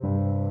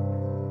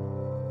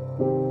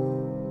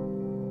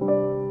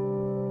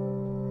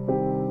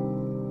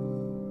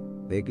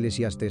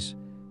Eclesiastés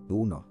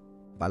 1.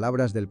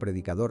 Palabras del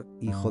predicador,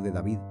 hijo de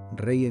David,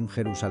 rey en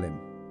Jerusalén.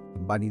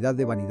 Vanidad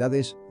de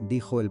vanidades,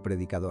 dijo el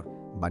predicador,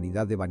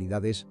 vanidad de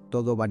vanidades,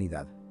 todo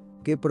vanidad.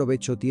 ¿Qué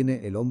provecho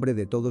tiene el hombre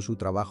de todo su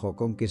trabajo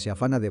con que se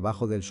afana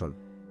debajo del sol?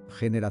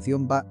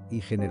 Generación va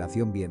y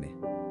generación viene,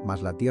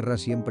 mas la tierra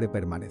siempre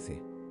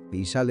permanece.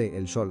 Y sale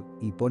el sol,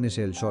 y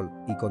pónese el sol,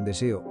 y con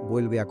deseo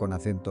vuelve a con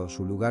acento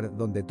su lugar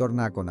donde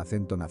torna a con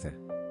acento nacer.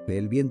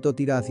 El viento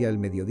tira hacia el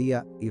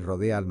mediodía y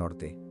rodea al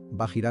norte.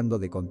 Va girando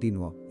de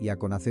continuo, y a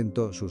con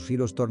acento sus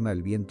giros torna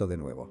el viento de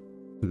nuevo.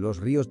 Los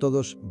ríos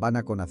todos van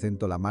a con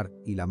acento la mar,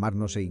 y la mar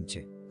no se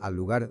hinche. Al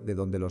lugar de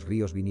donde los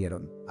ríos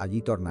vinieron,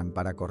 allí tornan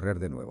para correr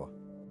de nuevo.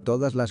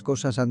 Todas las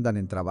cosas andan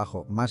en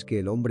trabajo más que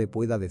el hombre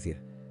pueda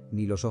decir.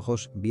 Ni los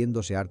ojos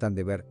viendo se hartan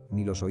de ver,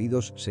 ni los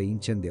oídos se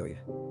hinchen de oír.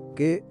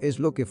 ¿Qué es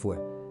lo que fue?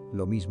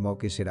 Lo mismo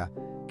que será.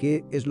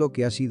 ¿Qué es lo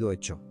que ha sido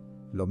hecho?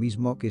 Lo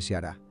mismo que se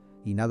hará.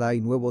 Y nada hay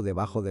nuevo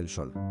debajo del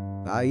sol.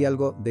 ¿Hay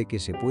algo de que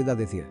se pueda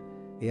decir?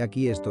 He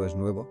aquí esto es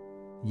nuevo.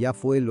 Ya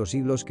fue en los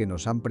siglos que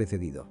nos han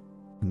precedido.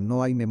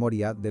 No hay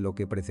memoria de lo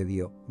que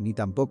precedió, ni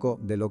tampoco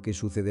de lo que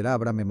sucederá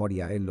habrá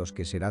memoria en los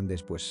que serán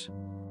después.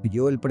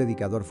 Yo el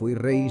predicador fui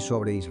rey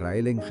sobre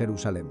Israel en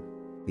Jerusalén.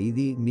 Y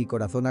di mi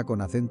corazón a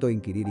con acento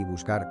inquirir y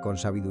buscar con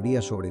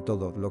sabiduría sobre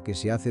todo lo que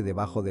se hace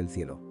debajo del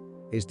cielo.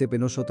 Este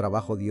penoso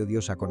trabajo dio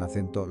Dios a con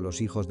acento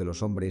los hijos de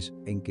los hombres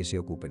en que se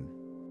ocupen.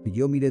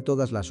 Yo miré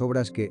todas las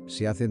obras que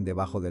se hacen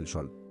debajo del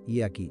sol,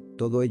 y aquí,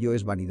 todo ello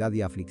es vanidad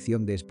y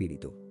aflicción de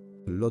espíritu.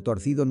 Lo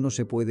torcido no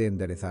se puede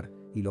enderezar,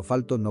 y lo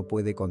falto no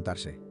puede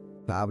contarse.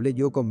 Hablé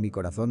yo con mi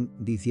corazón,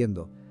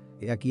 diciendo,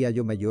 he aquí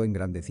hallóme yo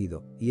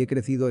engrandecido, y he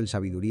crecido en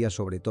sabiduría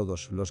sobre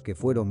todos los que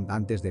fueron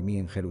antes de mí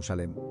en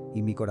Jerusalén,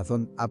 y mi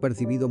corazón ha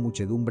percibido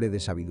muchedumbre de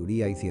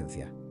sabiduría y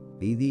ciencia.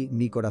 Y di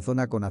mi corazón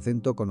a con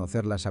acento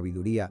conocer la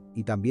sabiduría,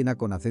 y también a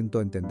con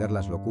acento entender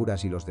las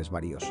locuras y los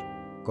desvaríos.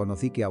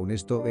 Conocí que aun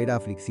esto era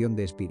aflicción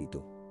de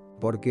espíritu.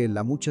 Porque en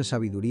la mucha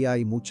sabiduría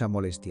hay mucha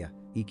molestia,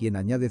 y quien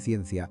añade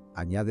ciencia,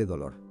 añade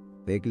dolor.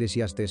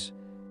 Eclesiastés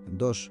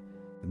 2.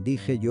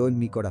 Dije yo en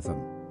mi corazón,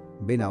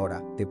 ven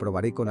ahora, te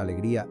probaré con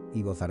alegría,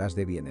 y gozarás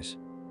de bienes.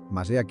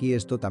 Mas he aquí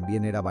esto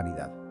también era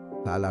vanidad.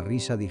 A la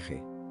risa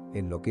dije,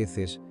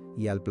 enloqueces,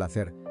 y al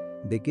placer,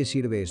 ¿de qué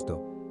sirve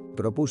esto?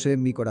 Propuse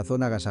en mi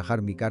corazón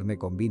agasajar mi carne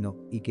con vino,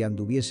 y que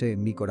anduviese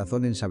en mi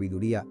corazón en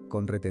sabiduría,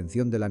 con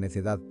retención de la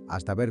necedad,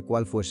 hasta ver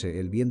cuál fuese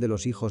el bien de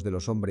los hijos de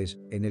los hombres,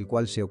 en el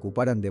cual se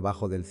ocuparan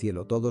debajo del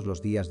cielo todos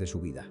los días de su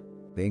vida.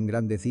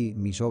 Engrandecí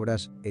mis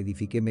obras,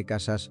 edifiquéme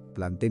casas,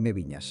 plantéme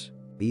viñas.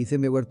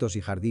 Híceme huertos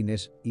y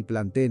jardines, y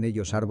planté en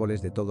ellos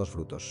árboles de todos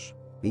frutos.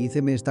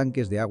 Híceme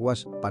estanques de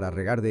aguas, para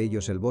regar de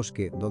ellos el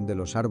bosque donde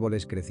los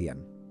árboles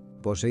crecían.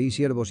 Poseí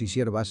siervos y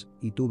siervas,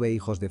 y tuve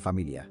hijos de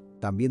familia.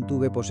 También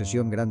tuve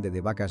posesión grande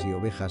de vacas y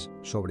ovejas,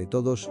 sobre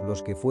todos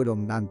los que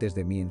fueron antes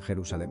de mí en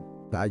Jerusalén.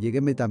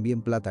 Alleguéme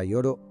también plata y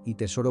oro, y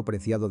tesoro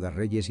preciado de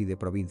reyes y de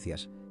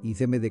provincias.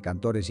 Híceme de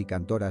cantores y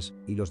cantoras,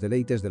 y los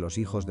deleites de los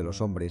hijos de los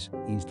hombres,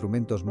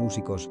 instrumentos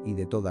músicos y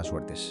de todas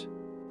suertes.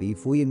 Y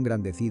fui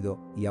engrandecido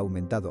y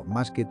aumentado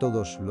más que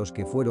todos los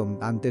que fueron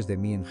antes de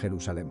mí en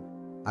Jerusalén.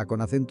 A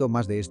con acento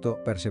más de esto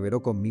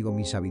perseveró conmigo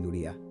mi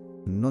sabiduría.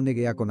 No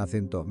negué a con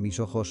acento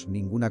mis ojos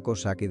ninguna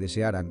cosa que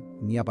desearan,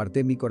 ni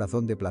aparté mi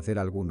corazón de placer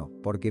alguno,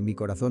 porque mi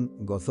corazón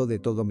gozó de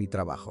todo mi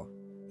trabajo.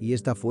 Y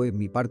esta fue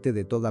mi parte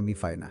de toda mi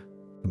faena.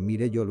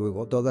 Miré yo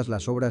luego todas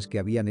las obras que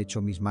habían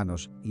hecho mis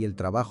manos, y el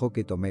trabajo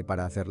que tomé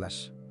para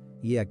hacerlas.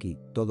 Y he aquí,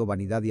 todo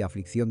vanidad y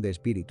aflicción de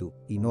espíritu,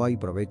 y no hay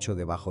provecho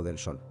debajo del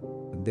sol.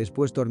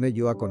 Después torné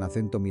yo a con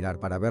acento mirar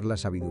para ver la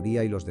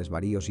sabiduría y los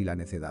desvaríos y la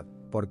necedad,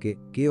 porque,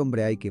 ¿qué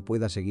hombre hay que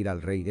pueda seguir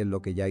al rey en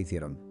lo que ya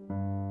hicieron?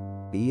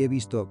 Y he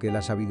visto que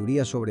la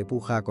sabiduría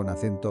sobrepuja a con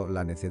acento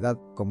la necedad,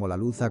 como la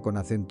luz a con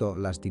acento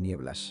las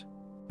tinieblas.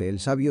 El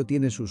sabio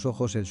tiene sus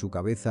ojos en su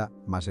cabeza,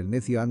 mas el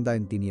necio anda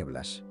en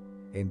tinieblas.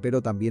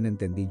 Empero también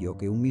entendí yo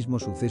que un mismo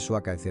suceso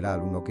acaecerá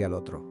al uno que al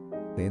otro.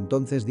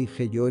 Entonces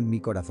dije yo en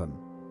mi corazón,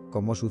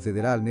 como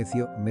sucederá al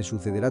necio, me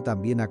sucederá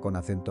también a con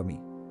acento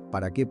mí.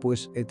 ¿Para qué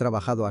pues he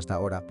trabajado hasta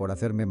ahora por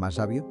hacerme más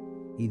sabio?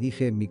 Y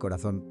dije en mi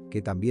corazón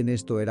que también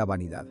esto era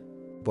vanidad.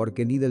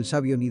 Porque ni del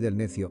sabio ni del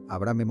necio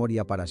habrá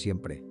memoria para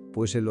siempre,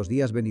 pues en los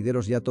días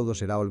venideros ya todo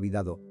será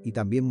olvidado, y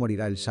también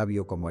morirá el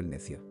sabio como el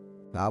necio.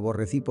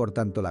 Aborrecí por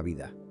tanto la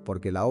vida,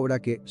 porque la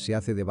obra que se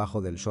hace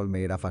debajo del sol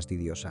me era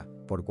fastidiosa,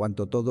 por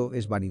cuanto todo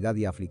es vanidad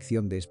y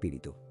aflicción de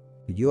espíritu.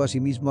 Yo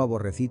asimismo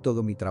aborrecí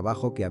todo mi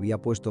trabajo que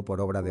había puesto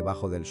por obra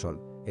debajo del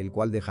sol, el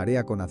cual dejaré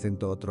a con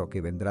acento otro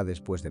que vendrá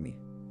después de mí.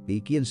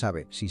 Y quién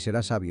sabe si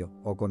será sabio,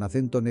 o con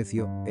acento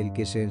necio, el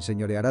que se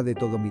enseñoreará de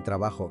todo mi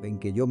trabajo en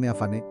que yo me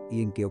afané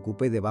y en que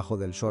ocupé debajo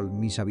del sol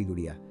mi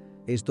sabiduría.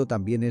 Esto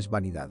también es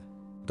vanidad.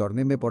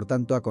 Tornéme por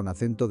tanto a con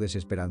acento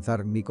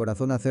desesperanzar mi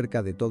corazón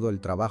acerca de todo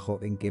el trabajo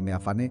en que me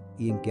afané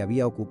y en que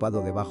había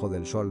ocupado debajo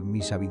del sol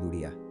mi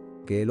sabiduría.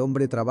 Que el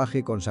hombre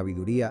trabaje con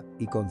sabiduría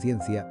y con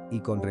ciencia y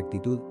con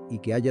rectitud, y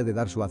que haya de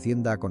dar su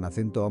hacienda a con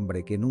acento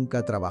hombre que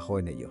nunca trabajó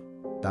en ello.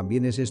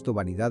 También es esto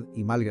vanidad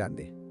y mal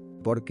grande.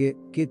 Porque,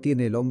 ¿qué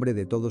tiene el hombre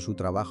de todo su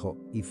trabajo,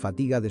 y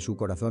fatiga de su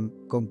corazón,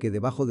 con que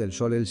debajo del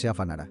sol él se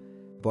afanará?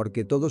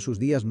 Porque todos sus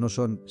días no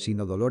son,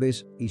 sino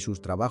dolores, y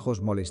sus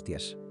trabajos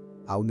molestias.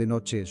 Aun de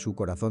noche su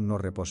corazón no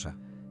reposa.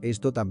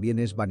 Esto también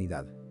es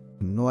vanidad.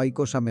 No hay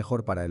cosa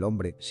mejor para el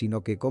hombre,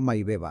 sino que coma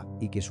y beba,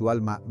 y que su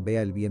alma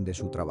vea el bien de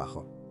su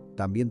trabajo.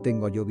 También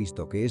tengo yo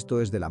visto que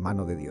esto es de la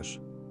mano de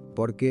Dios.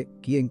 Porque,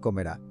 ¿quién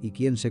comerá, y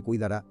quién se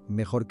cuidará,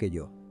 mejor que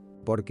yo?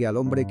 Porque al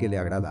hombre que le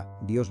agrada,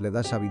 Dios le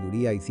da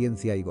sabiduría y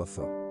ciencia y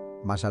gozo.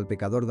 Mas al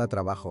pecador da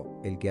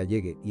trabajo, el que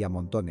allegue y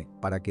amontone,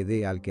 para que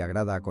dé al que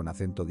agrada con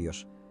acento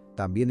Dios.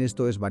 También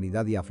esto es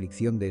vanidad y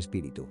aflicción de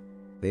espíritu.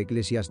 De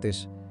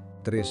Eclesiastés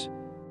 3.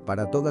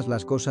 Para todas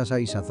las cosas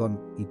hay sazón,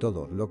 y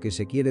todo lo que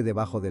se quiere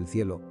debajo del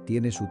cielo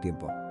tiene su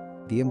tiempo.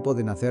 Tiempo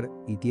de nacer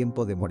y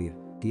tiempo de morir,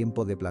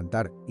 tiempo de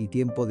plantar y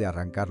tiempo de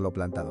arrancar lo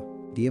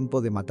plantado,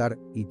 tiempo de matar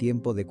y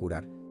tiempo de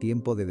curar,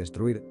 tiempo de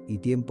destruir y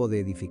tiempo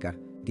de edificar,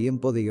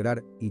 tiempo de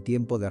llorar y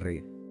tiempo de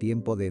reír,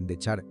 tiempo de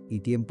endechar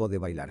y tiempo de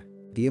bailar,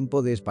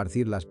 tiempo de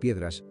esparcir las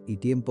piedras y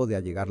tiempo de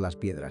allegar las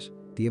piedras,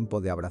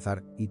 tiempo de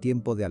abrazar y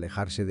tiempo de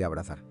alejarse de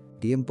abrazar,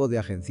 tiempo de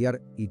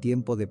agenciar y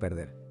tiempo de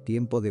perder,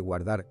 tiempo de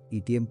guardar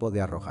y tiempo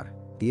de arrojar,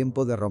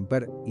 tiempo de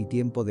romper y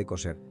tiempo de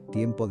coser,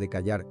 tiempo de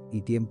callar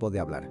y tiempo de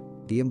hablar,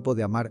 tiempo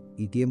de amar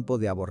y tiempo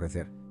de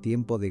aborrecer,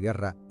 tiempo de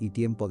guerra y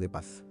tiempo de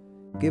paz.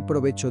 ¿Qué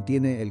provecho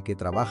tiene el que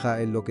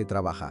trabaja en lo que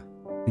trabaja?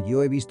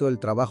 Yo he visto el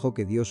trabajo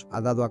que Dios ha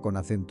dado a con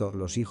acento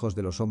los hijos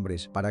de los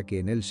hombres para que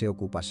en él se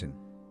ocupasen.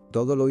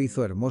 Todo lo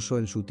hizo hermoso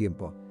en su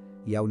tiempo,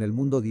 y aun el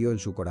mundo dio en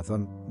su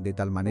corazón, de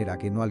tal manera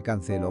que no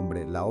alcance el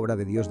hombre la obra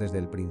de Dios desde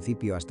el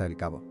principio hasta el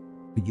cabo.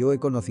 Yo he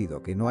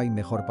conocido que no hay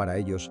mejor para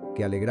ellos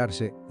que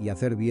alegrarse y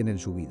hacer bien en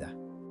su vida.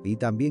 Y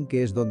también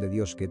que es don de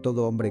Dios que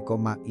todo hombre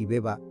coma y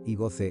beba y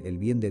goce el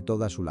bien de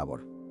toda su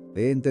labor.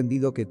 He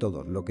entendido que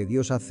todo lo que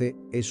Dios hace,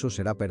 eso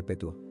será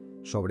perpetuo.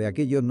 Sobre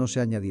aquello no se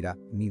añadirá,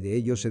 ni de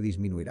ello se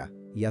disminuirá,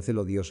 y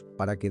hácelo Dios,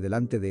 para que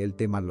delante de él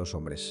teman los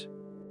hombres.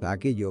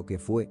 Aquello que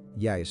fue,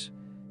 ya es,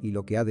 y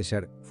lo que ha de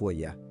ser, fue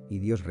ya, y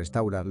Dios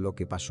restaura lo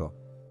que pasó.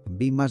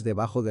 Vi más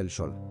debajo del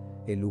sol.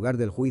 En lugar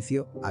del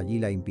juicio, allí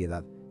la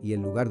impiedad, y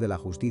en lugar de la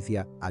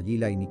justicia, allí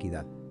la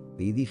iniquidad.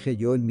 Y dije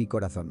yo en mi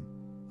corazón: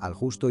 al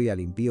justo y al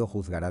impío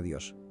juzgará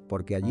Dios,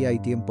 porque allí hay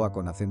tiempo a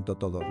con acento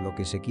todo lo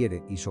que se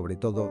quiere y sobre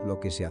todo lo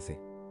que se hace.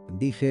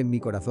 Dije en mi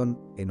corazón,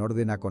 en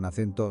orden a con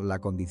acento la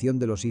condición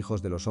de los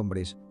hijos de los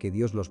hombres, que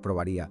Dios los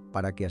probaría,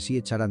 para que así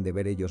echaran de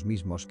ver ellos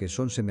mismos que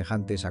son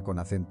semejantes a con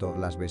acento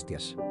las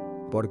bestias.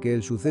 Porque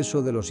el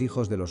suceso de los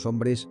hijos de los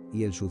hombres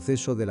y el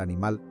suceso del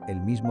animal,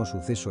 el mismo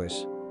suceso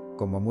es.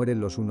 Como mueren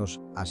los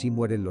unos, así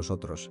mueren los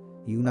otros,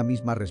 y una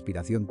misma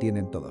respiración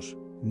tienen todos,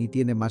 ni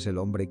tiene más el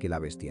hombre que la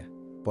bestia.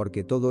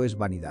 Porque todo es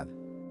vanidad.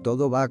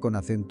 Todo va con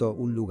acento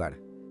un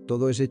lugar.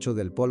 Todo es hecho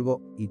del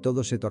polvo, y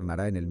todo se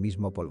tornará en el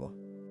mismo polvo.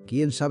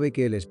 ¿Quién sabe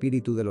que el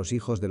espíritu de los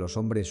hijos de los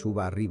hombres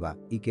suba arriba,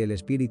 y que el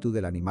espíritu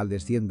del animal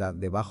descienda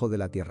debajo de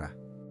la tierra?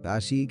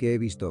 Así que he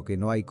visto que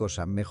no hay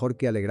cosa mejor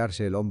que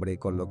alegrarse el hombre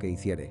con lo que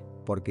hiciere,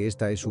 porque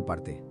esta es su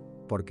parte.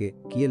 Porque,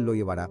 ¿quién lo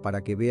llevará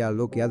para que vea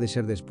lo que ha de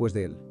ser después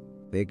de él?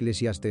 De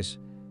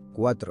Eclesiastés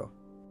 4.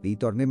 Y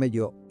tornéme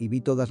yo, y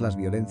vi todas las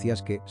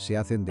violencias que se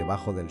hacen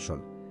debajo del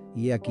sol.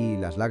 Y he aquí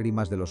las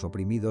lágrimas de los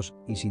oprimidos,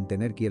 y sin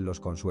tener quien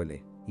los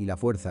consuele, y la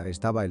fuerza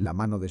estaba en la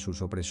mano de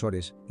sus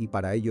opresores, y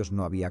para ellos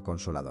no había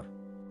consolador.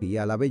 Y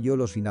alabé yo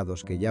los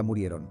finados que ya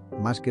murieron,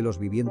 más que los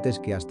vivientes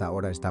que hasta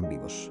ahora están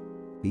vivos.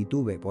 Y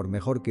tuve por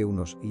mejor que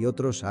unos y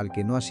otros al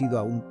que no ha sido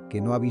aún,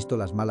 que no ha visto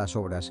las malas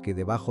obras que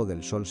debajo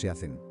del sol se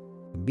hacen.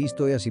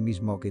 Visto he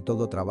asimismo que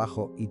todo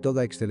trabajo y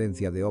toda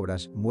excelencia de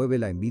obras mueve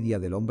la envidia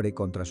del hombre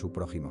contra su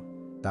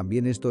prójimo.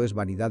 También esto es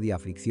vanidad y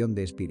aflicción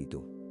de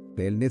espíritu.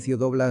 El necio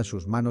dobla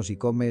sus manos y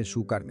come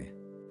su carne.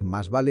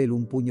 Más vale el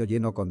un puño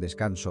lleno con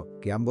descanso,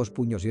 que ambos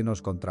puños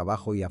llenos con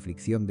trabajo y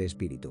aflicción de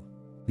espíritu.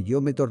 Yo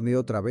me torné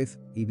otra vez,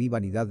 y vi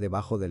vanidad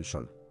debajo del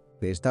sol.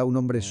 Está un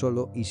hombre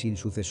solo y sin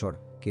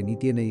sucesor, que ni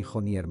tiene hijo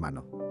ni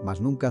hermano,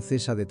 mas nunca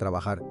cesa de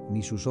trabajar,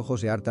 ni sus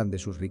ojos se hartan de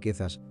sus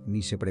riquezas,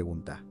 ni se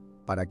pregunta: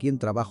 ¿para quién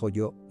trabajo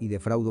yo, y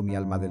defraudo mi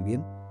alma del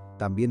bien?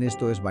 También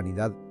esto es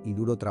vanidad y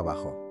duro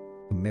trabajo.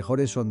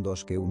 Mejores son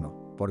dos que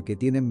uno, porque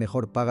tienen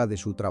mejor paga de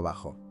su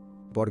trabajo.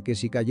 Porque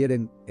si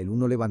cayeren, el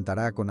uno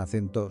levantará con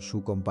acento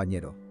su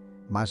compañero.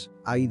 Mas,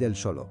 ay del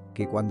solo,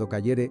 que cuando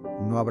cayere,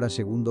 no habrá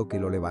segundo que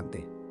lo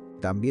levante.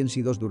 También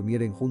si dos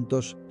durmieren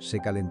juntos, se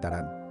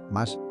calentarán.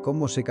 Mas,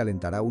 ¿cómo se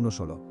calentará uno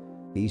solo?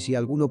 Y si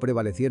alguno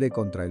prevaleciere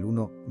contra el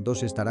uno,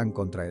 dos estarán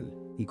contra él,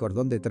 y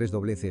cordón de tres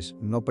dobleces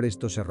no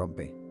presto se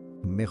rompe.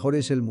 Mejor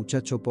es el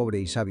muchacho pobre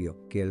y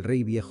sabio, que el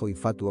rey viejo y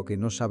fatuo que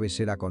no sabe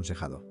ser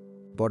aconsejado.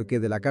 Porque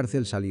de la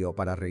cárcel salió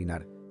para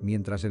reinar,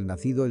 mientras el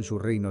nacido en su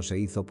reino se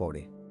hizo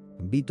pobre.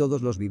 Vi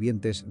todos los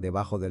vivientes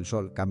debajo del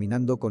sol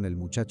caminando con el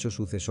muchacho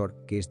sucesor,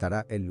 que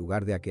estará en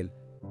lugar de aquel.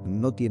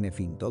 No tiene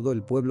fin todo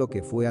el pueblo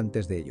que fue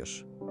antes de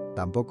ellos.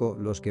 Tampoco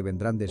los que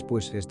vendrán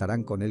después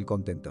estarán con él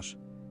contentos.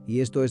 Y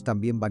esto es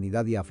también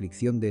vanidad y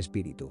aflicción de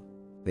espíritu.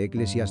 De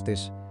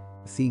Eclesiastés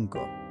 5.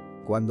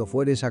 Cuando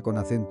fueres a con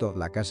acento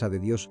la casa de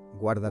Dios,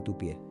 guarda tu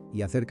pie,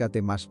 y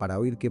acércate más para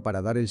oír que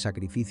para dar el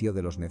sacrificio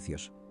de los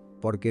necios.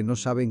 Porque no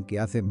saben que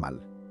hacen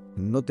mal.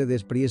 No te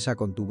des priesa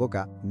con tu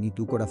boca, ni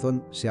tu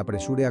corazón se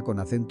apresure a con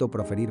acento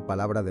proferir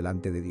palabra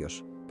delante de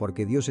Dios,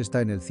 porque Dios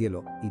está en el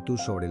cielo, y tú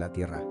sobre la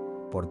tierra.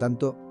 Por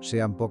tanto,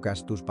 sean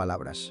pocas tus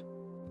palabras.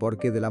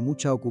 Porque de la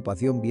mucha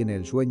ocupación viene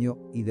el sueño,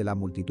 y de la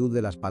multitud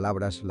de las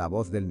palabras la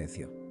voz del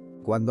necio.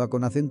 Cuando a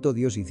con acento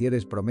Dios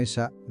hicieres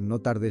promesa, no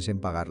tardes en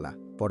pagarla,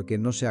 porque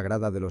no se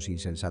agrada de los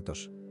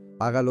insensatos.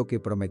 Paga lo que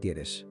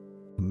prometieres.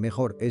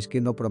 Mejor es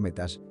que no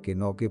prometas, que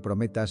no que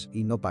prometas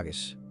y no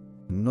pagues.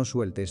 No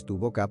sueltes tu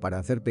boca para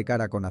hacer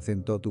pecar a con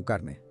acento tu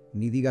carne,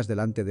 ni digas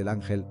delante del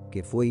ángel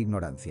que fue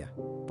ignorancia.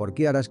 ¿Por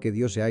qué harás que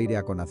Dios se aire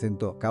a con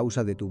acento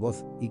causa de tu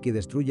voz y que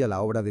destruya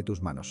la obra de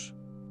tus manos?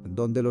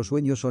 Donde los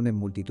sueños son en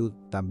multitud,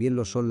 también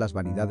lo son las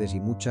vanidades y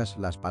muchas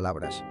las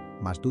palabras,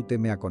 mas tú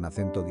teme a con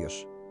acento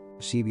Dios.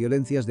 Si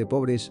violencias de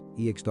pobres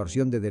y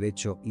extorsión de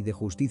derecho y de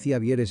justicia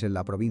vieres en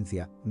la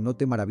provincia, no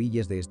te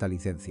maravilles de esta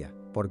licencia,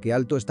 porque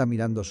alto está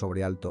mirando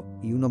sobre alto,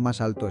 y uno más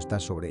alto está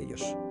sobre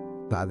ellos.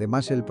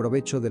 Además el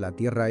provecho de la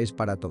tierra es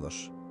para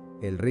todos.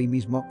 El rey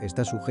mismo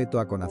está sujeto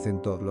a con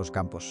acento los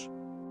campos.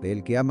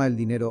 El que ama el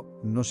dinero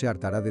no se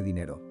hartará de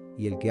dinero,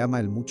 y el que ama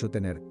el mucho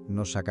tener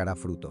no sacará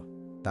fruto.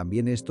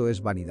 También esto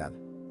es vanidad.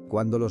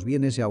 Cuando los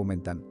bienes se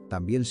aumentan,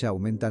 también se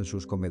aumentan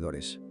sus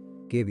comedores.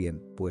 Qué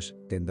bien, pues,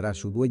 tendrá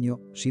su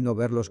dueño, sino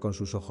verlos con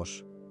sus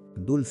ojos.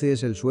 Dulce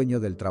es el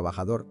sueño del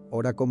trabajador,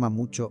 ora coma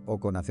mucho o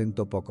con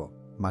acento poco,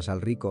 mas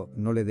al rico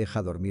no le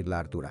deja dormir la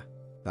hartura.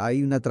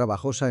 Hay una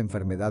trabajosa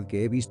enfermedad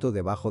que he visto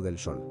debajo del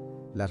sol.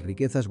 Las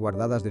riquezas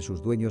guardadas de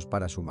sus dueños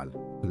para su mal,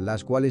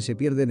 las cuales se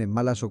pierden en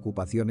malas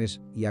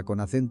ocupaciones, y a con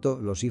acento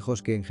los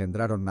hijos que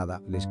engendraron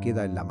nada les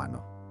queda en la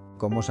mano.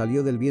 Como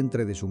salió del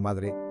vientre de su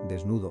madre,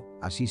 desnudo,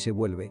 así se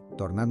vuelve,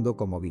 tornando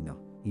como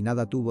vino, y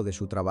nada tuvo de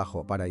su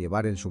trabajo para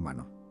llevar en su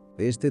mano.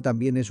 Este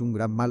también es un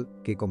gran mal,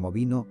 que como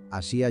vino,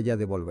 así haya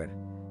de volver.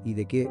 ¿Y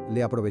de qué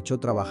le aprovechó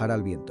trabajar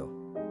al viento?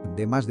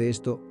 De más de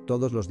esto,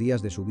 todos los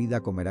días de su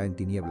vida comerá en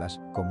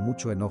tinieblas, con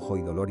mucho enojo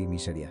y dolor y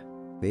miseria.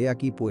 He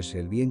aquí pues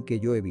el bien que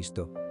yo he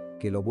visto,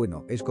 que lo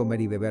bueno es comer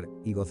y beber,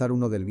 y gozar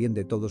uno del bien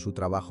de todo su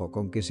trabajo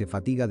con que se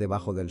fatiga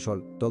debajo del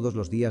sol, todos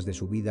los días de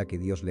su vida que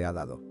Dios le ha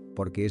dado,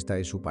 porque esta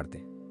es su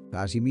parte.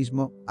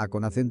 Asimismo, a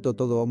con acento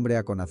todo hombre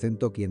a con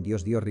acento quien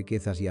Dios dio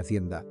riquezas y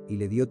hacienda, y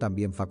le dio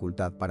también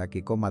facultad para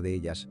que coma de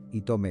ellas,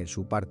 y tome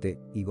su parte,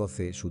 y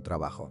goce su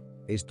trabajo.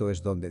 Esto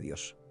es don de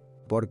Dios.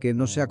 Porque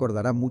no se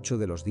acordará mucho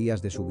de los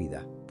días de su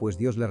vida, pues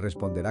Dios le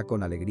responderá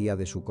con alegría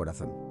de su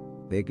corazón.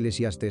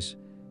 Eclesiastés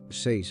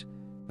 6.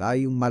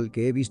 Hay un mal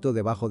que he visto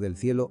debajo del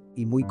cielo,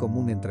 y muy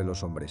común entre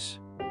los hombres.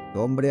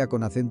 Hombre a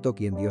con acento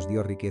quien Dios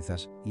dio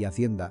riquezas, y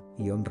hacienda,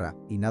 y honra,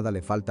 y nada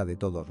le falta de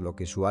todo lo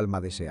que su alma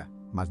desea,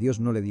 mas Dios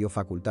no le dio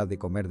facultad de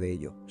comer de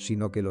ello,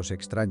 sino que los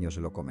extraños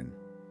lo comen.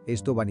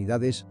 Esto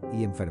vanidades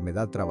y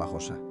enfermedad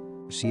trabajosa.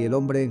 Si el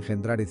hombre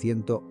engendrare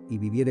 100 y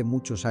viviere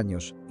muchos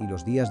años, y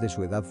los días de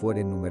su edad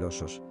fueren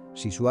numerosos,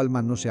 si su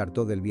alma no se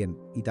hartó del bien,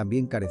 y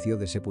también careció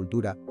de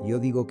sepultura, yo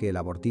digo que el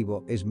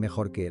abortivo es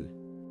mejor que él.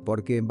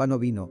 Porque en vano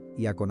vino,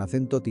 y a con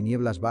acento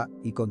tinieblas va,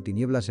 y con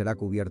tinieblas será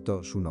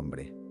cubierto su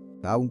nombre.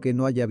 Aunque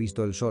no haya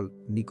visto el sol,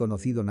 ni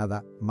conocido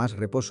nada, más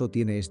reposo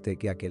tiene este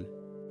que aquel.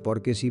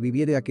 Porque si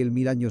viviere aquel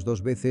 1000 años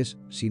 2 veces,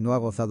 si no ha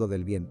gozado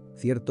del bien,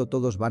 cierto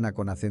todos van a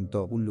con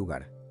acento un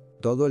lugar.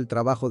 Todo el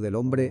trabajo del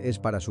hombre es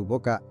para su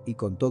boca, y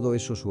con todo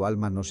eso su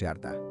alma no se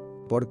harta.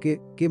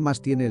 Porque, ¿qué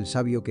más tiene el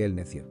sabio que el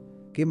necio?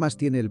 ¿Qué más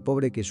tiene el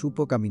pobre que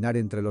supo caminar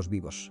entre los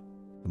vivos?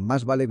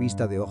 Más vale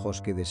vista de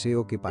ojos que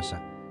deseo que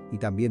pasa, y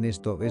también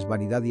esto es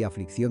vanidad y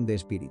aflicción de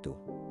espíritu.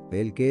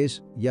 El que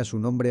es, ya su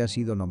nombre ha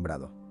sido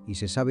nombrado, y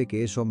se sabe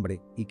que es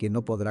hombre, y que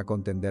no podrá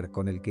contender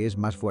con el que es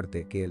más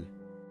fuerte que él.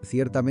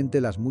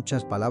 Ciertamente las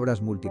muchas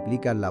palabras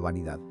multiplican la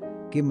vanidad.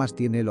 ¿Qué más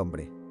tiene el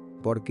hombre?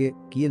 Porque,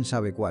 ¿quién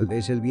sabe cuál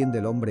es el bien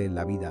del hombre en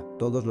la vida,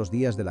 todos los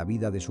días de la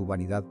vida de su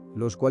vanidad,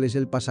 los cuales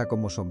él pasa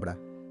como sombra?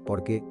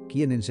 Porque,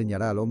 ¿quién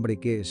enseñará al hombre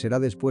qué será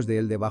después de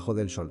él debajo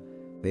del sol?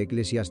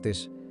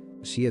 Eclesiastés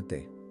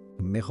 7.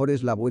 Mejor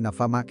es la buena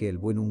fama que el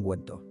buen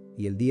ungüento,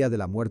 y el día de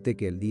la muerte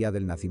que el día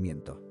del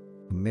nacimiento.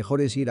 Mejor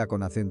es ir a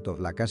con acento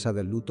la casa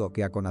del luto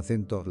que a con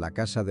acento la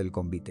casa del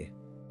convite.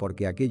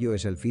 Porque aquello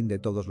es el fin de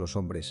todos los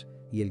hombres,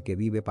 y el que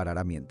vive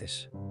parará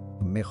mientes.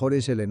 Mejor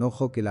es el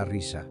enojo que la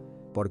risa,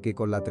 porque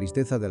con la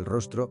tristeza del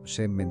rostro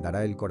se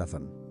enmendará el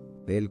corazón.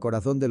 El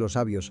corazón de los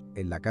sabios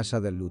en la casa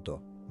del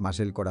luto, mas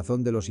el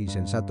corazón de los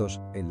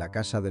insensatos en la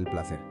casa del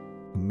placer.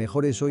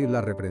 Mejor es oír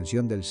la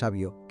reprensión del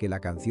sabio que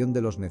la canción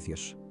de los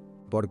necios.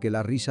 Porque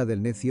la risa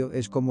del necio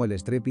es como el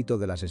estrépito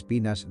de las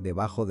espinas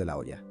debajo de la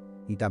olla.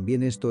 Y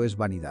también esto es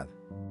vanidad.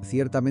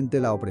 Ciertamente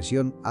la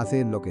opresión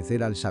hace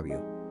enloquecer al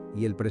sabio,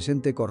 y el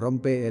presente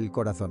corrompe el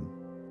corazón.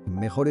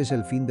 Mejor es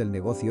el fin del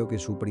negocio que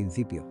su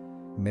principio.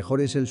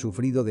 Mejor es el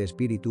sufrido de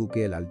espíritu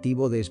que el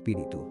altivo de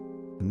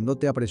espíritu. No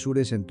te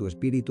apresures en tu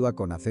espíritu a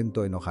con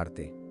acento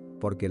enojarte,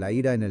 porque la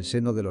ira en el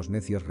seno de los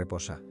necios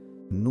reposa.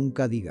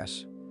 Nunca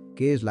digas,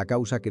 ¿qué es la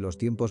causa que los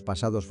tiempos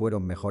pasados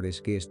fueron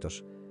mejores que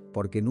estos?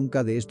 Porque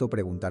nunca de esto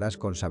preguntarás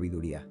con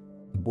sabiduría.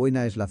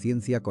 Buena es la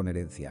ciencia con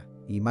herencia,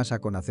 y más a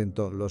con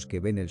acento los que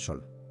ven el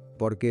sol.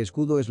 Porque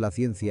escudo es la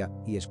ciencia,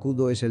 y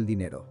escudo es el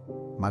dinero.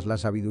 Mas la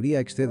sabiduría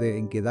excede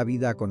en que da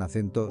vida con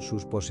acento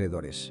sus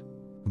poseedores.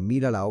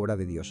 Mira la obra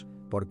de Dios,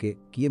 porque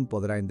 ¿quién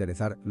podrá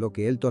enderezar lo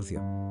que él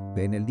torció?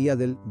 En el día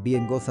del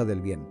bien goza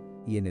del bien,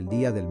 y en el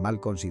día del mal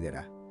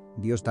considera.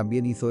 Dios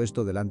también hizo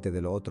esto delante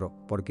de lo otro,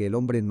 porque el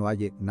hombre no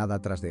halle nada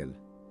tras de él.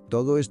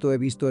 Todo esto he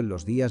visto en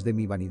los días de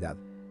mi vanidad.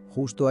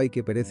 Justo hay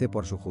que perece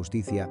por su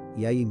justicia,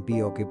 y hay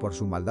impío que por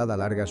su maldad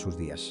alarga sus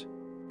días.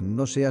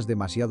 No seas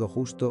demasiado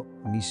justo,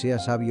 ni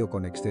seas sabio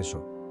con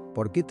exceso.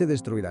 ¿Por qué te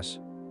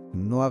destruirás?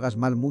 No hagas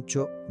mal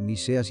mucho, ni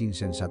seas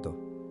insensato.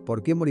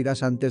 ¿Por qué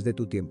morirás antes de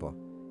tu tiempo?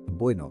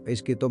 Bueno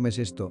es que tomes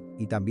esto,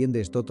 y también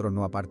de estotro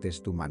no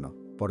apartes tu mano,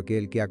 porque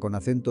el que a con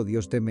acento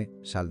Dios teme,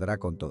 saldrá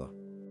con todo.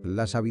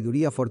 La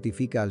sabiduría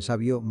fortifica al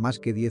sabio más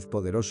que 10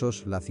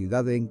 poderosos la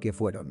ciudad en que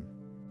fueron.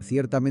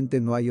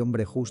 Ciertamente no hay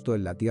hombre justo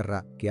en la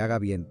tierra que haga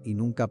bien y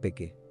nunca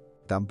peque.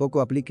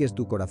 Tampoco apliques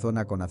tu corazón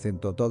a con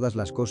acento todas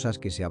las cosas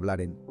que se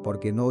hablaren,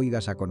 porque no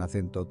oigas a con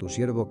acento tu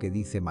siervo que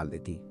dice mal de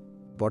ti.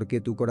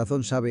 Porque tu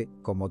corazón sabe,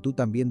 como tú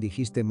también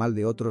dijiste mal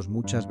de otros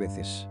muchas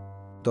veces.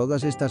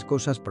 Todas estas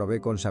cosas probé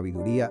con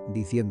sabiduría,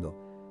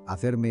 diciendo,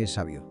 hacerme es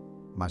sabio.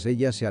 Mas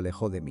ella se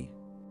alejó de mí.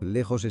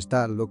 Lejos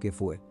está lo que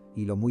fue,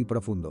 y lo muy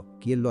profundo,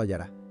 ¿quién lo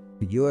hallará?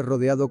 Yo he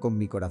rodeado con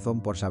mi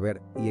corazón por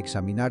saber y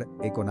examinar,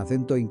 he con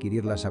acento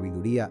inquirir la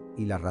sabiduría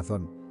y la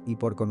razón, y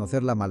por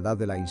conocer la maldad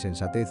de la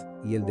insensatez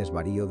y el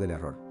desvarío del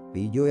error.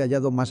 Y yo he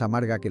hallado más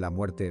amarga que la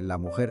muerte la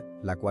mujer,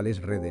 la cual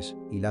es redes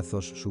y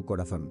lazos su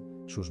corazón,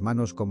 sus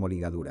manos como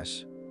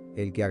ligaduras.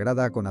 El que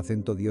agrada con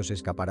acento Dios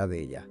escapará de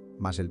ella,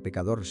 mas el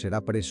pecador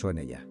será preso en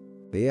ella.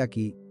 He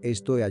aquí,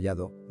 esto he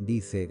hallado,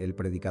 dice el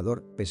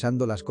predicador,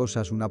 pesando las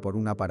cosas una por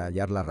una para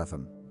hallar la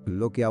razón.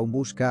 Lo que aún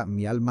busca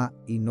mi alma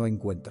y no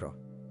encuentro.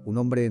 Un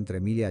hombre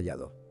entre mil he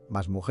hallado,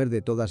 mas mujer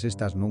de todas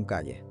estas nunca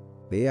hallé.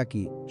 He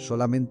aquí,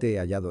 solamente he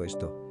hallado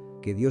esto,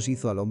 que Dios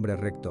hizo al hombre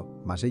recto,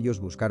 mas ellos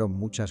buscaron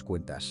muchas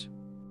cuentas.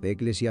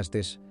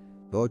 Eclesiastés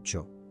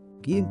 8.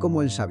 ¿Quién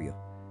como el sabio?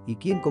 ¿Y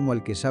quién como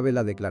el que sabe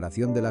la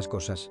declaración de las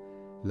cosas?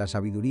 La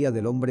sabiduría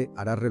del hombre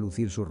hará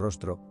relucir su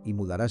rostro, y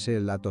mudaráse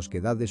en la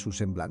tosquedad de su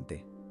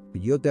semblante.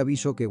 Yo te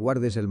aviso que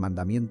guardes el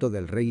mandamiento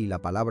del rey y la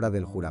palabra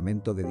del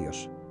juramento de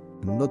Dios.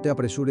 No te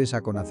apresures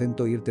a con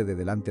acento irte de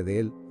delante de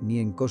él, ni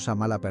en cosa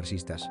mala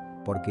persistas,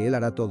 porque él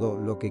hará todo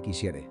lo que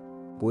quisiere.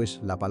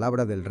 Pues la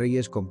palabra del rey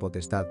es con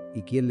potestad,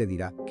 ¿y quién le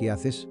dirá, qué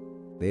haces?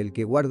 El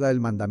que guarda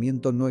el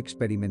mandamiento no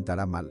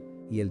experimentará mal,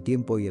 y el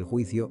tiempo y el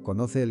juicio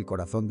conoce el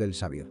corazón del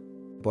sabio.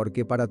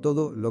 Porque para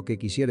todo lo que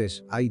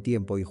quisieres hay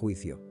tiempo y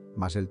juicio,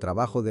 mas el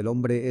trabajo del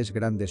hombre es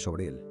grande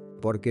sobre él,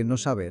 porque no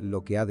sabe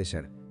lo que ha de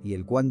ser, y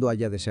el cuándo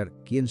haya de ser,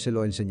 ¿quién se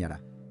lo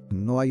enseñará?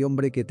 No hay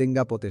hombre que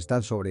tenga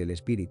potestad sobre el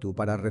espíritu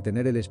para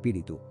retener el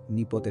espíritu,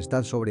 ni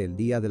potestad sobre el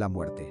día de la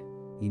muerte.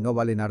 Y no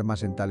valen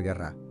armas en tal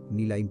guerra,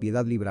 ni la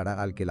impiedad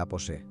librará al que la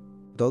posee.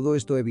 Todo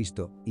esto he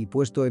visto, y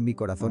puesto en mi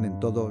corazón en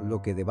todo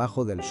lo que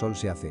debajo del sol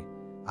se hace.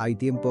 Hay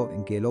tiempo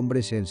en que el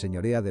hombre se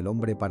enseñorea del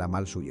hombre para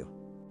mal suyo.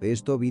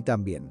 Esto vi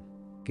también,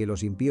 que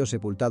los impíos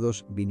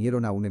sepultados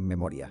vinieron aún en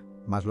memoria,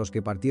 mas los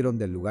que partieron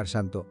del lugar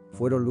santo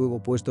fueron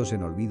luego puestos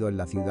en olvido en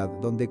la ciudad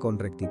donde con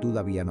rectitud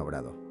habían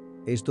obrado.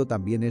 Esto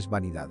también es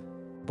vanidad.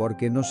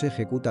 Porque no se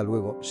ejecuta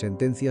luego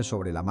sentencia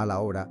sobre la mala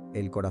obra,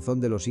 el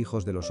corazón de los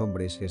hijos de los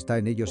hombres está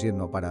en ellos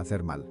lleno para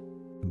hacer mal.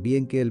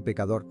 Bien que el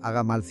pecador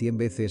haga mal 100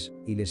 veces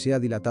y le sea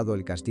dilatado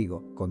el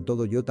castigo, con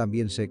todo yo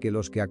también sé que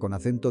los que a con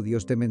acento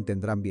Dios temen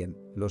tendrán bien,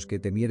 los que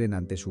temieren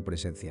ante su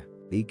presencia.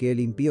 Y que el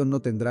impío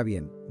no tendrá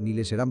bien, ni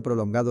le serán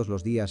prolongados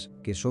los días,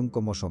 que son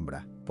como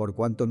sombra, por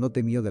cuanto no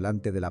temió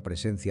delante de la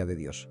presencia de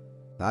Dios.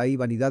 Hay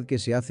vanidad que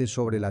se hace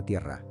sobre la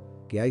tierra,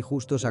 que hay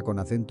justos a con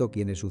acento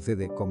quienes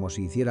sucede como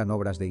si hicieran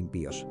obras de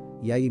impíos,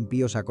 y hay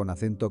impíos a con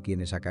acento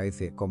quienes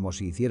acaece como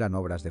si hicieran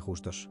obras de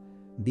justos.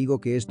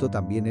 Digo que esto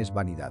también es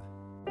vanidad.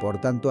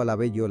 Por tanto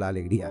alabé yo la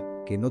alegría,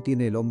 que no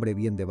tiene el hombre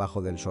bien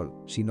debajo del sol,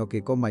 sino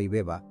que coma y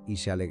beba, y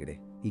se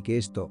alegre, y que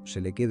esto se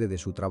le quede de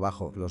su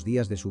trabajo los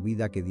días de su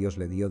vida que Dios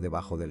le dio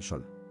debajo del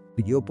sol.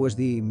 Yo pues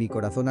di mi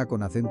corazón a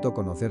con acento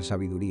conocer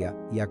sabiduría,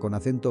 y a con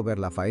acento ver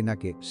la faena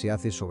que se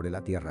hace sobre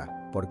la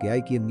tierra, porque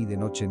hay quien ni de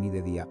noche ni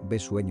de día ve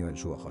sueño en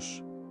sus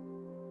ojos.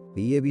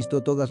 Y he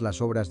visto todas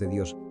las obras de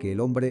Dios, que el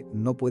hombre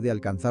no puede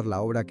alcanzar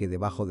la obra que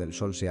debajo del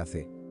sol se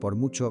hace, por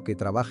mucho que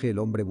trabaje el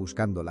hombre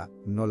buscándola,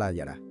 no la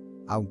hallará.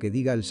 Aunque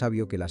diga el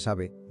sabio que la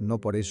sabe, no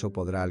por eso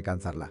podrá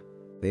alcanzarla.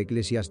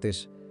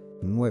 Eclesiastés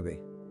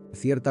 9.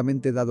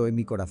 Ciertamente dado en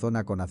mi corazón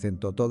a con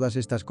acento todas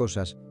estas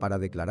cosas, para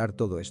declarar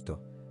todo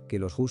esto, que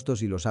los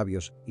justos y los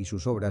sabios, y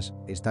sus obras,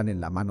 están en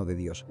la mano de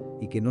Dios,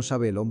 y que no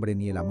sabe el hombre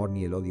ni el amor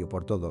ni el odio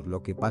por todo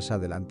lo que pasa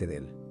delante de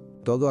él.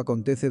 Todo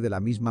acontece de la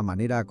misma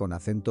manera a con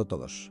acento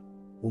todos.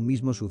 Un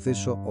mismo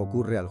suceso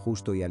ocurre al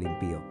justo y al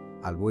impío,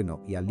 al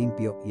bueno y al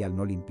limpio y al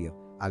no limpio,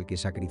 al que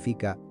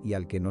sacrifica y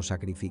al que no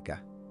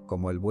sacrifica.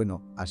 Como el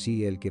bueno,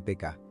 así el que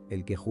peca,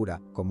 el que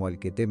jura, como el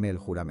que teme el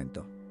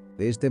juramento.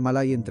 De este mal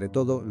hay entre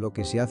todo lo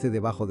que se hace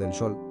debajo del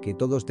sol, que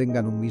todos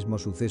tengan un mismo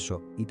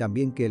suceso, y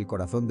también que el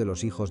corazón de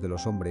los hijos de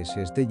los hombres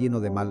esté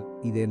lleno de mal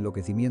y de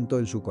enloquecimiento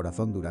en su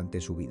corazón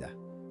durante su vida.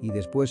 Y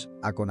después,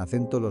 con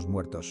acento los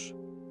muertos.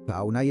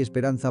 Aún hay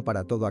esperanza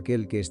para todo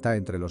aquel que está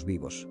entre los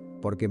vivos,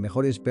 porque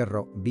mejor es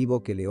perro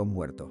vivo que león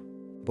muerto.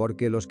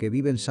 Porque los que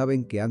viven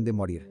saben que han de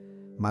morir,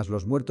 mas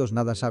los muertos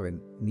nada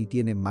saben, ni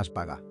tienen más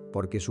paga,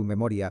 porque su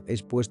memoria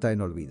es puesta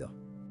en olvido.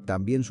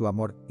 También su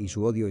amor, y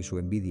su odio y su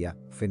envidia,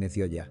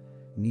 feneció ya,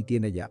 ni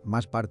tiene ya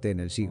más parte en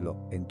el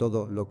siglo, en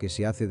todo lo que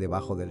se hace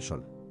debajo del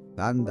sol.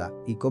 Anda,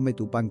 y come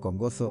tu pan con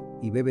gozo,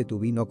 y bebe tu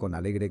vino con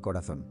alegre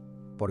corazón.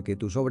 Porque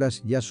tus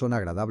obras ya son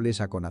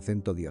agradables con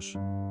acento Dios.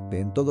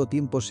 En todo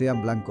tiempo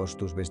sean blancos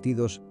tus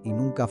vestidos, y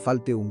nunca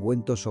falte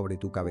ungüento sobre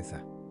tu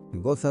cabeza.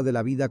 Goza de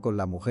la vida con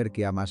la mujer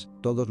que amas,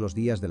 todos los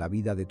días de la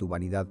vida de tu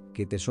vanidad,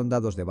 que te son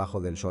dados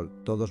debajo del sol,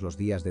 todos los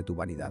días de tu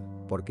vanidad,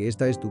 porque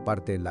esta es tu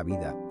parte en la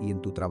vida, y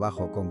en tu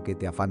trabajo con que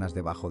te afanas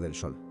debajo del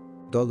sol.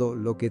 Todo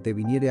lo que te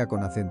viniere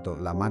con acento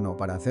la mano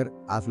para hacer,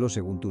 hazlo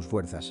según tus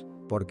fuerzas,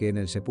 porque en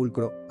el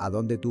sepulcro, a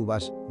donde tú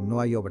vas, no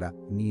hay obra,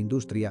 ni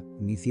industria,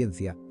 ni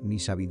ciencia, ni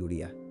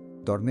sabiduría.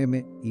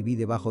 Tornéme, y vi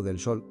debajo del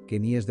sol, que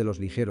ni es de los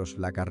ligeros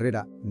la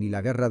carrera, ni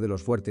la guerra de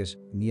los fuertes,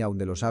 ni aun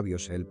de los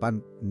sabios el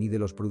pan, ni de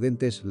los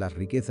prudentes las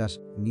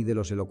riquezas, ni de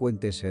los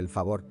elocuentes el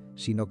favor,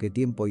 sino que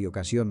tiempo y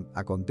ocasión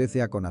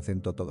acontece con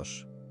acento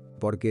todos.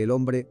 Porque el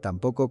hombre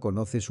tampoco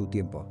conoce su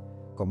tiempo.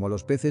 Como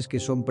los peces que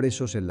son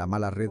presos en la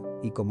mala red,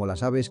 y como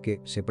las aves que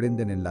se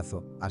prenden en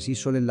lazo, así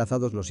son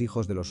enlazados los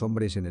hijos de los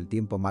hombres en el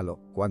tiempo malo,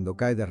 cuando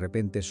cae de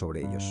repente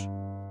sobre ellos.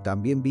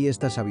 También vi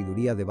esta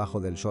sabiduría debajo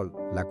del sol,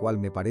 la cual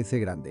me parece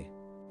grande.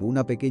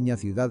 Una pequeña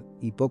ciudad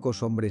y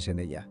pocos hombres en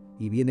ella,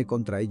 y viene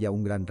contra ella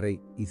un gran rey,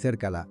 y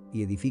cércala,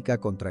 y edifica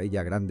contra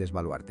ella grandes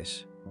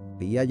baluartes.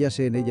 Y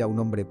hállase en ella un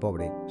hombre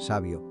pobre,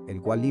 sabio,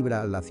 el cual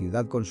libra a la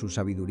ciudad con su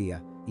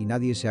sabiduría, y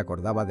nadie se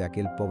acordaba de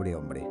aquel pobre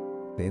hombre.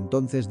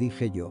 Entonces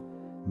dije yo,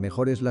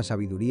 mejor es la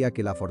sabiduría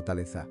que la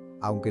fortaleza,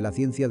 aunque la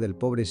ciencia del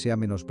pobre sea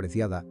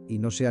menospreciada, y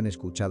no sean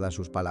escuchadas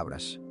sus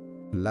palabras.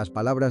 Las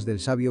palabras del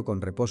sabio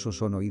con reposo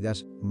son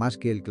oídas, más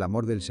que el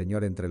clamor del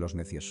Señor entre los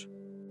necios.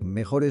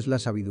 Mejor es la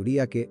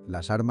sabiduría que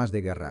las armas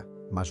de guerra,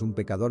 mas un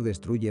pecador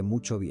destruye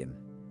mucho bien.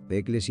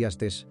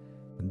 Eclesiastés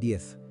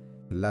 10.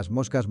 Las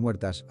moscas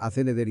muertas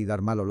hacen heder y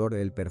dar mal olor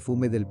el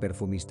perfume del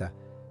perfumista.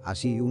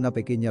 Así una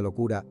pequeña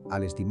locura,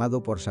 al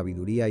estimado por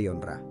sabiduría y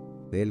honra.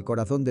 El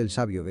corazón del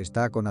sabio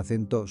está con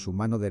acento su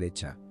mano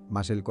derecha,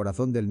 mas el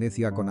corazón del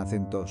necio con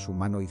acento su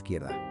mano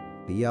izquierda.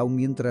 Y aun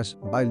mientras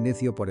va el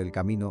necio por el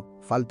camino,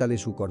 fáltale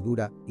su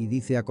cordura, y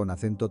dice con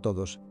acento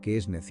todos, que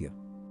es necio.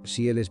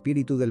 Si el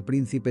espíritu del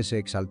príncipe se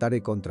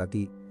exaltare contra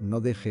ti,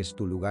 no dejes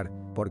tu lugar,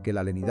 porque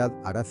la lenidad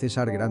hará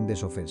cesar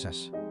grandes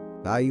ofensas.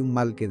 Hay un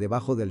mal que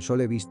debajo del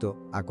sol he visto,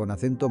 con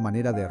acento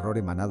manera de error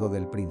emanado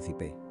del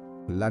príncipe.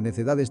 La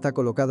necedad está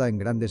colocada en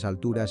grandes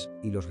alturas,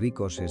 y los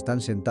ricos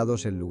están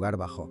sentados en lugar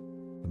bajo.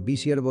 Vi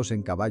siervos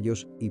en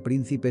caballos, y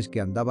príncipes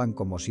que andaban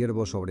como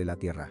siervos sobre la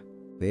tierra.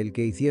 El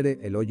que hiciere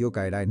el hoyo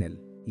caerá en él,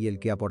 y el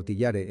que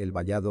aportillare el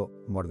vallado,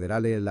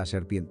 morderále la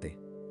serpiente.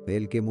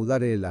 El que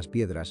mudare las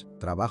piedras,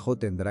 trabajo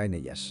tendrá en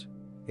ellas.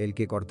 El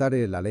que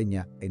cortare la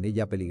leña, en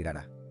ella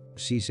peligrará.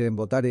 Si se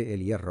embotare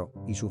el hierro,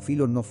 y su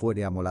filo no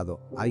fuere amolado,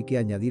 hay que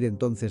añadir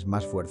entonces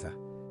más fuerza.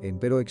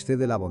 Empero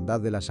excede la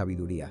bondad de la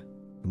sabiduría.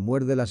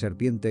 Muerde la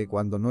serpiente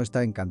cuando no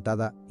está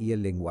encantada, y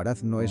el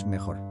lenguaraz no es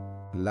mejor.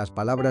 Las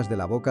palabras de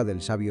la boca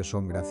del sabio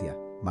son gracia,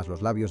 mas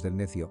los labios del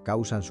necio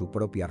causan su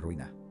propia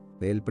ruina.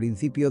 El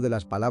principio de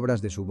las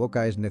palabras de su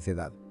boca es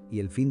necedad, y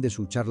el fin de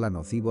su charla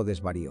nocivo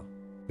desvarío.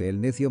 El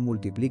necio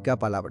multiplica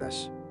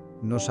palabras.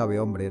 No sabe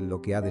hombre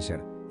lo que ha de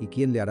ser, y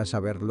quién le hará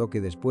saber lo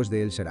que después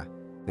de él será.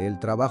 El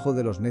trabajo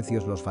de los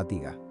necios los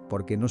fatiga,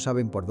 porque no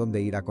saben por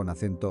dónde irá con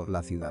acento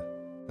la ciudad.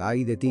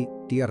 Ay de ti,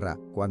 tierra,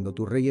 cuando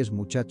tu rey es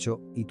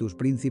muchacho, y tus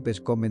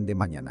príncipes comen de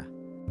mañana.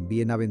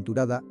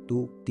 Bienaventurada,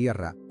 tú,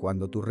 tierra,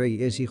 cuando tu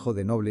rey es hijo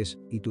de nobles,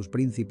 y tus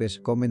príncipes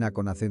comen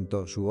con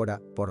acento su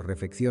hora, por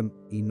refección,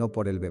 y no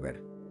por el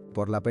beber.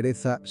 Por la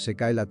pereza se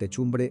cae la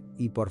techumbre,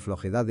 y por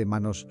flojedad de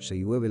manos se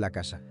llueve la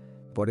casa.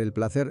 Por el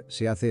placer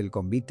se hace el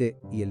convite,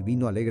 y el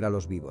vino alegra a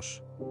los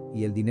vivos.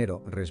 Y el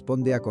dinero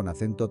responde con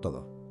acento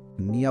todo.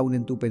 Ni aun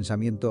en tu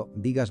pensamiento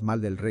digas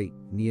mal del rey,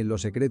 ni en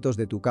los secretos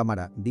de tu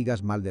cámara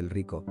digas mal del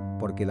rico,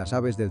 porque las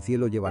aves del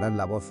cielo llevarán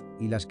la voz,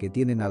 y las que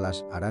tienen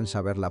alas harán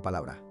saber la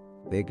palabra.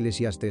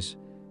 Eclesiastés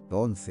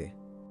 11.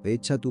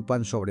 Echa tu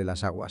pan sobre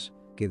las aguas,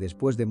 que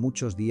después de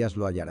muchos días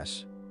lo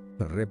hallarás.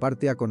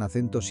 Reparte con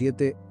acento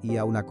 7 y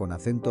aun con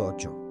acento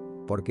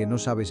 8. Porque no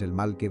sabes el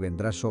mal que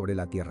vendrá sobre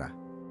la tierra.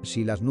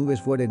 Si las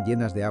nubes fueren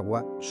llenas de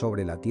agua,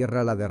 sobre la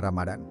tierra la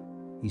derramarán.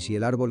 Y si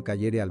el árbol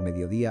cayere al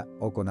mediodía,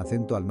 o con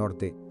acento al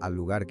norte, al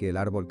lugar que el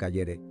árbol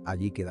cayere,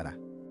 allí quedará.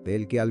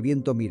 El que al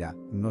viento mira,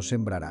 no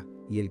sembrará,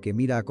 y el que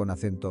mira con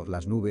acento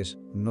las nubes,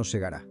 no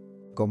segará.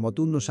 Como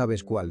tú no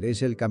sabes cuál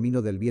es el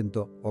camino del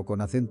viento, o con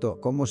acento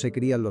cómo se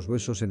crían los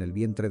huesos en el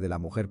vientre de la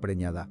mujer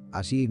preñada,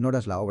 así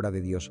ignoras la obra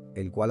de Dios,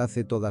 el cual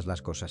hace todas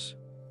las cosas.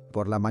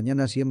 Por la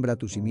mañana siembra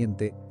tu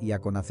simiente, y a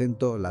con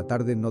acento la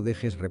tarde no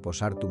dejes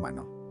reposar tu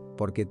mano.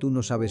 Porque tú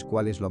no sabes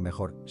cuál es lo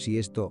mejor, si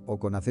esto o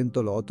con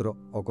acento lo otro,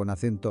 o con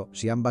acento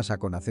si ambas a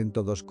con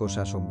acento dos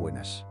cosas son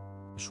buenas.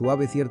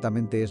 Suave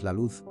ciertamente es la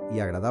luz, y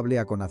agradable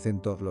a con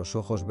acento los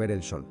ojos ver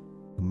el sol.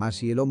 Mas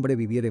si el hombre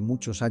viviere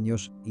muchos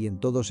años, y en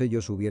todos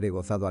ellos hubiere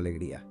gozado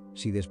alegría,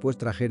 si después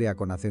trajere a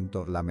con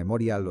acento la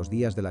memoria a los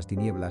días de las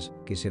tinieblas,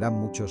 que serán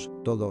muchos,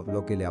 todo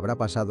lo que le habrá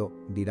pasado,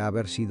 dirá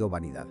haber sido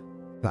vanidad.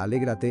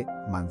 Alégrate,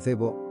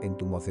 mancebo, en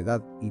tu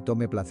mocedad, y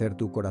tome placer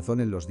tu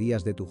corazón en los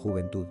días de tu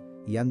juventud,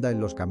 y anda en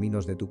los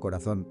caminos de tu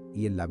corazón,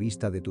 y en la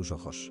vista de tus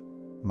ojos.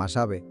 Mas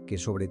sabe que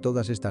sobre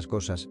todas estas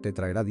cosas te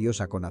traerá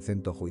Dios a con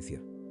acento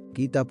juicio.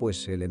 Quita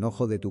pues el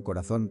enojo de tu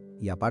corazón,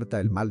 y aparta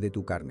el mal de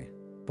tu carne.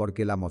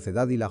 Porque la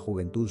mocedad y la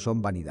juventud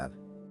son vanidad.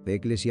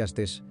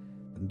 Eclesiastés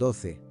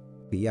 12.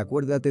 Y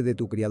acuérdate de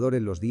tu Criador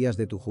en los días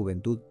de tu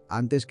juventud,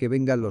 antes que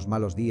vengan los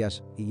malos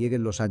días, y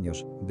lleguen los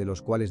años, de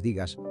los cuales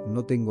digas,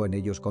 no tengo en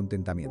ellos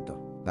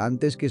contentamiento.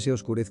 Antes que se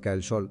oscurezca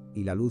el sol,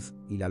 y la luz,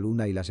 y la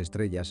luna y las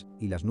estrellas,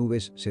 y las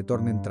nubes se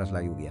tornen tras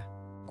la lluvia.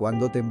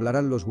 Cuando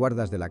temblarán los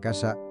guardas de la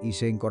casa, y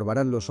se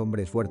encorvarán los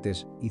hombres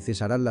fuertes, y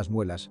cesarán las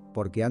muelas,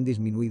 porque han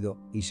disminuido,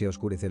 y se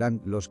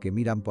oscurecerán los que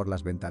miran por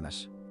las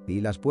ventanas.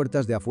 Y las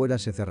puertas de afuera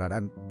se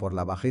cerrarán, por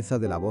la bajeza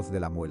de la voz de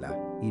la muela,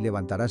 y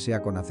levantaráse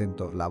a con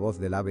acento la voz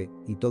del ave,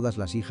 y todas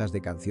las hijas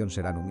de canción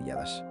serán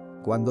humilladas.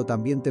 Cuando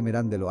también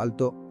temerán de lo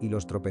alto, y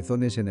los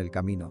tropezones en el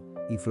camino,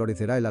 y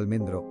florecerá el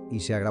almendro, y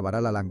se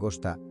agravará la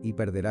langosta, y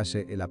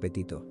perderáse el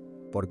apetito.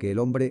 Porque el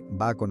hombre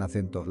va a con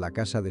acento la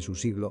casa de su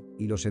siglo,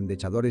 y los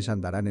endechadores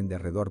andarán en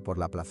derredor por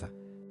la plaza.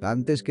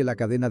 Antes que la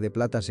cadena de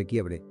plata se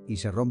quiebre, y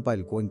se rompa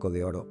el cuenco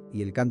de oro,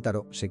 y el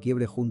cántaro se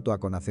quiebre junto a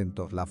con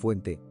acento la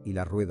fuente, y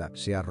la rueda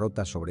sea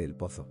rota sobre el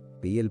pozo.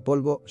 Y el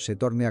polvo se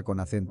torne a con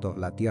acento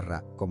la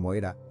tierra, como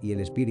era, y el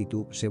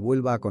espíritu se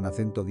vuelva a con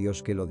acento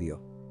Dios que lo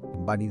dio.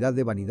 Vanidad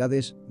de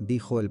vanidades,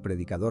 dijo el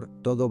predicador,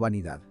 todo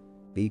vanidad.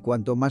 Y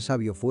cuanto más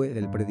sabio fue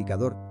el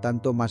predicador,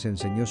 tanto más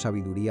enseñó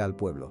sabiduría al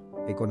pueblo.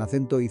 E con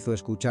acento hizo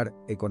escuchar,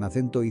 e con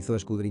acento hizo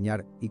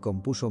escudriñar, y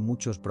compuso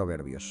muchos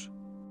proverbios.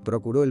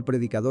 Procuró el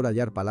predicador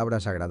hallar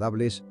palabras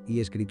agradables,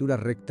 y escritura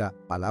recta,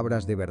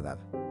 palabras de verdad.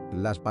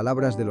 Las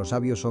palabras de los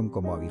sabios son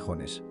como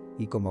aguijones,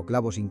 y como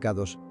clavos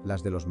hincados,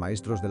 las de los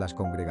maestros de las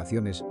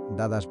congregaciones,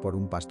 dadas por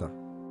un pastor.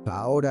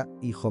 Ahora,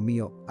 hijo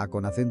mío, a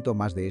con acento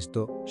más de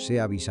esto,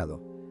 sea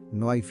avisado.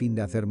 No hay fin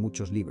de hacer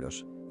muchos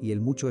libros, y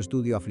el mucho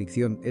estudio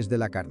aflicción es de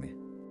la carne.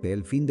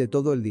 El fin de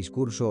todo el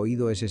discurso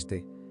oído es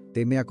este: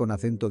 teme a con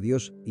acento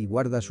Dios, y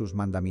guarda sus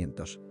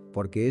mandamientos,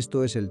 porque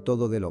esto es el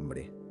todo del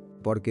hombre.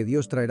 Porque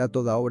Dios traerá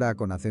toda obra a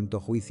con acento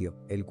juicio,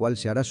 el cual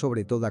se hará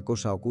sobre toda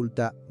cosa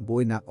oculta,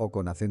 buena o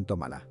con acento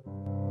mala.